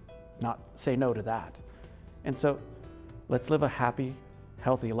that would not say no to that. And so let's live a happy,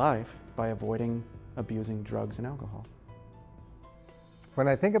 healthy life by avoiding abusing drugs and alcohol. When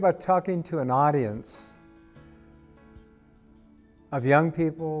I think about talking to an audience of young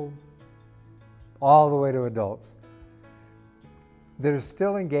people all the way to adults that are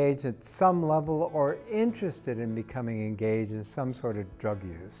still engaged at some level or interested in becoming engaged in some sort of drug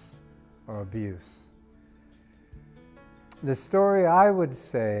use or abuse, the story I would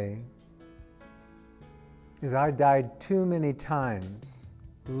say is I died too many times,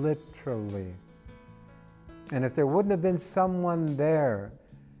 literally. And if there wouldn't have been someone there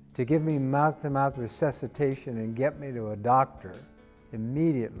to give me mouth-to-mouth resuscitation and get me to a doctor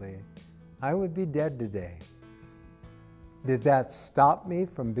immediately, I would be dead today. Did that stop me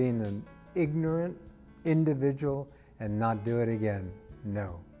from being an ignorant individual and not do it again?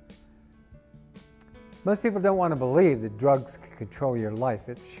 No. Most people don't want to believe that drugs can control your life.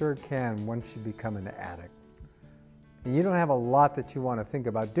 It sure can once you become an addict. And you don't have a lot that you want to think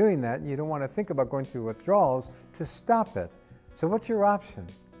about doing that, and you don't want to think about going through withdrawals to stop it. So what's your option?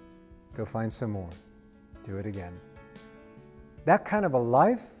 Go find some more. Do it again. That kind of a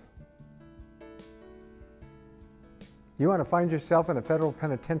life, you want to find yourself in a federal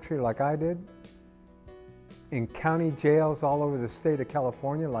penitentiary like I did? In county jails all over the state of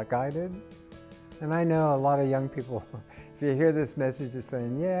California like I did? And I know a lot of young people, if you hear this message, are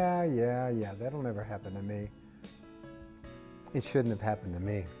saying, yeah, that'll never happen to me. It shouldn't have happened to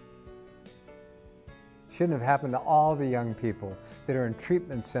me. It shouldn't have happened to all the young people that are in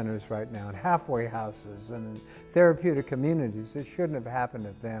treatment centers right now, in halfway houses and in therapeutic communities. It shouldn't have happened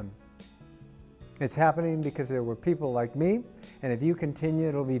to them. It's happening because there were people like me, and if you continue,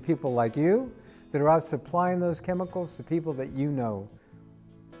 it'll be people like you that are out supplying those chemicals to people that you know.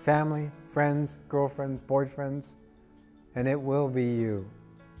 Family, friends, girlfriends, boyfriends, and it will be you.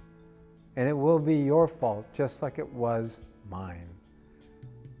 And it will be your fault, just like it was mine.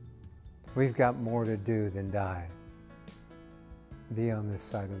 We've got more to do than die. Be on this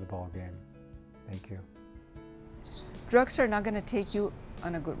side of the ball game. Thank you. Drugs are not going to take you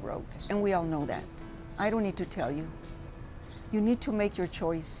on a good road, and we all know that. I don't need to tell you. You need to make your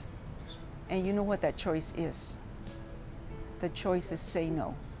choice, and you know what that choice is. The choice is say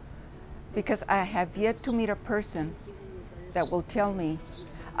no. Because I have yet to meet a person that will tell me,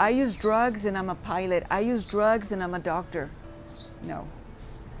 I use drugs and I'm a pilot. I use drugs and I'm a doctor. No.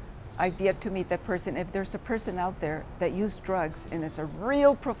 I've yet to meet that person. If there's a person out there that used drugs and is a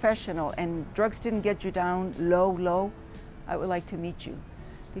real professional and drugs didn't get you down low, I would like to meet you,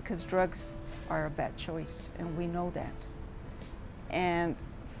 because drugs are a bad choice, and we know that. And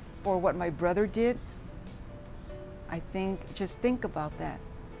for what my brother did, I think, just think about that.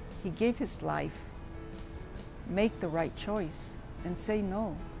 He gave his life. Make the right choice and say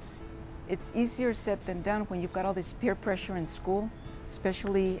no. It's easier said than done when you've got all this peer pressure in school,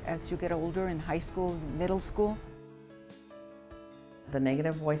 especially as you get older in high school, middle school. The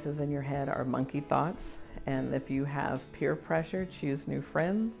negative voices in your head are monkey thoughts, and if you have peer pressure, choose new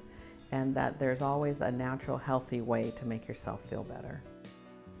friends, and that there's always a natural, healthy way to make yourself feel better.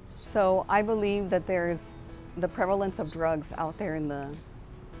 So I believe that there's the prevalence of drugs out there in the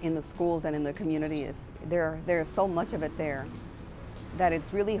schools and in the community. There's so much of it there that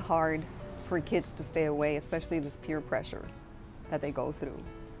it's really hard for kids to stay away, especially this peer pressure that they go through.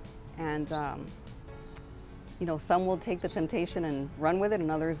 And you know, some will take the temptation and run with it, and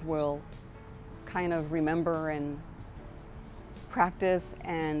others will kind of remember and practice,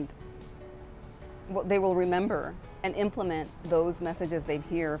 and they will remember and implement those messages they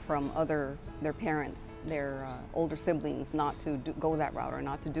hear from their parents, their older siblings, not to go that route or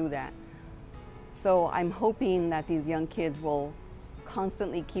not to do that. So I'm hoping that these young kids will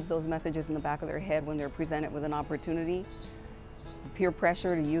constantly keep those messages in the back of their head when they're presented with an opportunity. Peer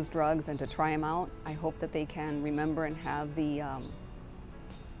pressure to use drugs and to try them out. I hope that they can remember and have the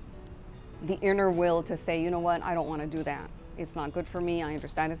inner will to say, you know what, I don't want to do that. It's not good for me. I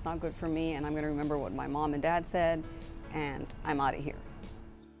understand it's not good for me, and I'm going to remember what my mom and dad said, and I'm out of here.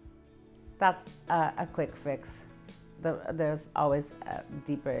 That's a quick fix. There's always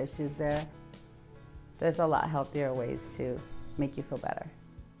deeper issues there. There's a lot healthier ways to make you feel better.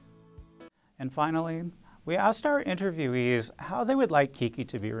 And finally, we asked our interviewees how they would like Kiki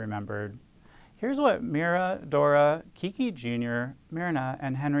to be remembered. Here's what Mira, Dora, Kiki Jr., Myrna,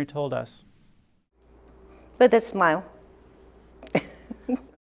 and Henry told us. With a smile.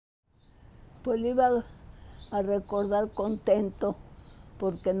 Pues lo iba a recordar contento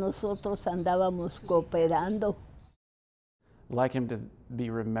porque nosotros andábamos cooperando. Like him to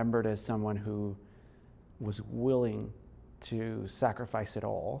be remembered as someone who was willing to sacrifice it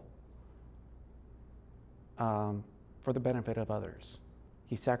all for the benefit of others.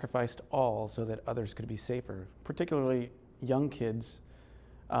 He sacrificed all so that others could be safer, particularly young kids,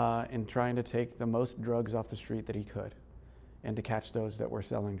 in trying to take the most drugs off the street that he could and to catch those that were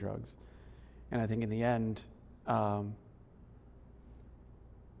selling drugs. And I think in the end, how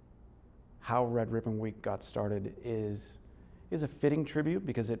Red Ribbon Week got started is a fitting tribute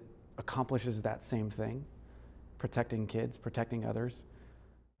because it accomplishes that same thing, protecting kids, protecting others.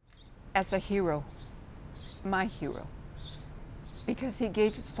 As a hero, my hero, because he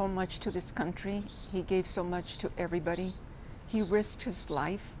gave so much to this country, he gave so much to everybody. He risked his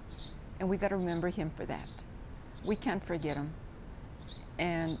life, and we got to remember him for that. We can't forget him.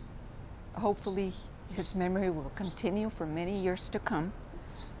 And hopefully his memory will continue for many years to come,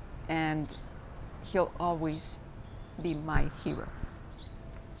 and he'll always be my hero.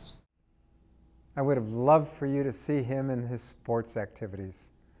 I would have loved for you to see him in his sports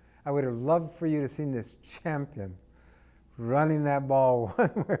activities. I would have loved for you to see this champion running that ball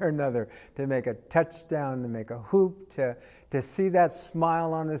one way or another, to make a touchdown, to make a hoop, to see that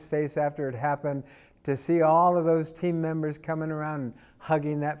smile on his face after it happened, to see all of those team members coming around and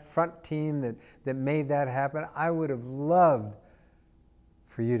hugging that front team that made that happen. I would have loved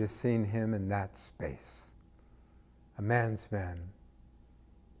for you to seen him in that space. A man's man.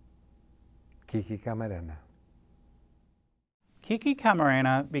 Kiki Camarena. Kiki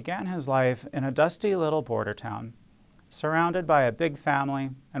Camarena began his life in a dusty little border town, surrounded by a big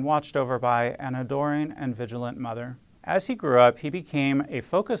family and watched over by an adoring and vigilant mother. As he grew up, he became a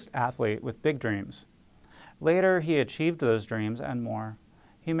focused athlete with big dreams. Later, he achieved those dreams and more.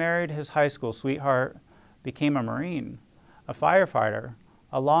 He married his high school sweetheart, became a Marine, a firefighter,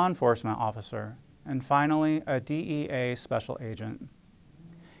 a law enforcement officer, and finally, a DEA special agent.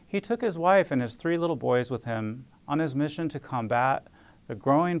 He took his wife and his 3 little boys with him on his mission to combat the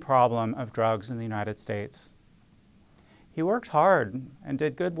growing problem of drugs in the United States. He worked hard and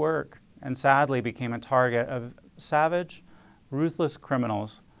did good work, and sadly became a target of savage, ruthless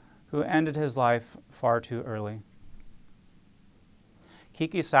criminals who ended his life far too early.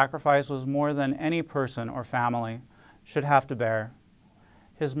 Kiki's sacrifice was more than any person or family should have to bear.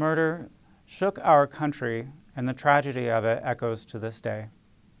 His murder shook our country, and the tragedy of it echoes to this day.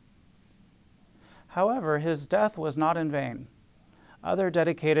 However, his death was not in vain. Other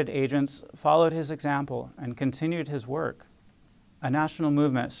dedicated agents followed his example and continued his work. A national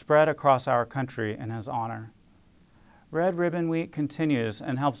movement spread across our country in his honor. Red Ribbon Week continues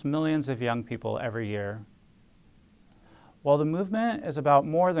and helps millions of young people every year. While the movement is about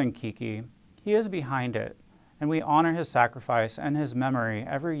more than Kiki, he is behind it, and we honor his sacrifice and his memory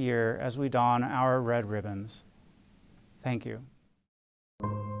every year as we don our red ribbons. Thank you.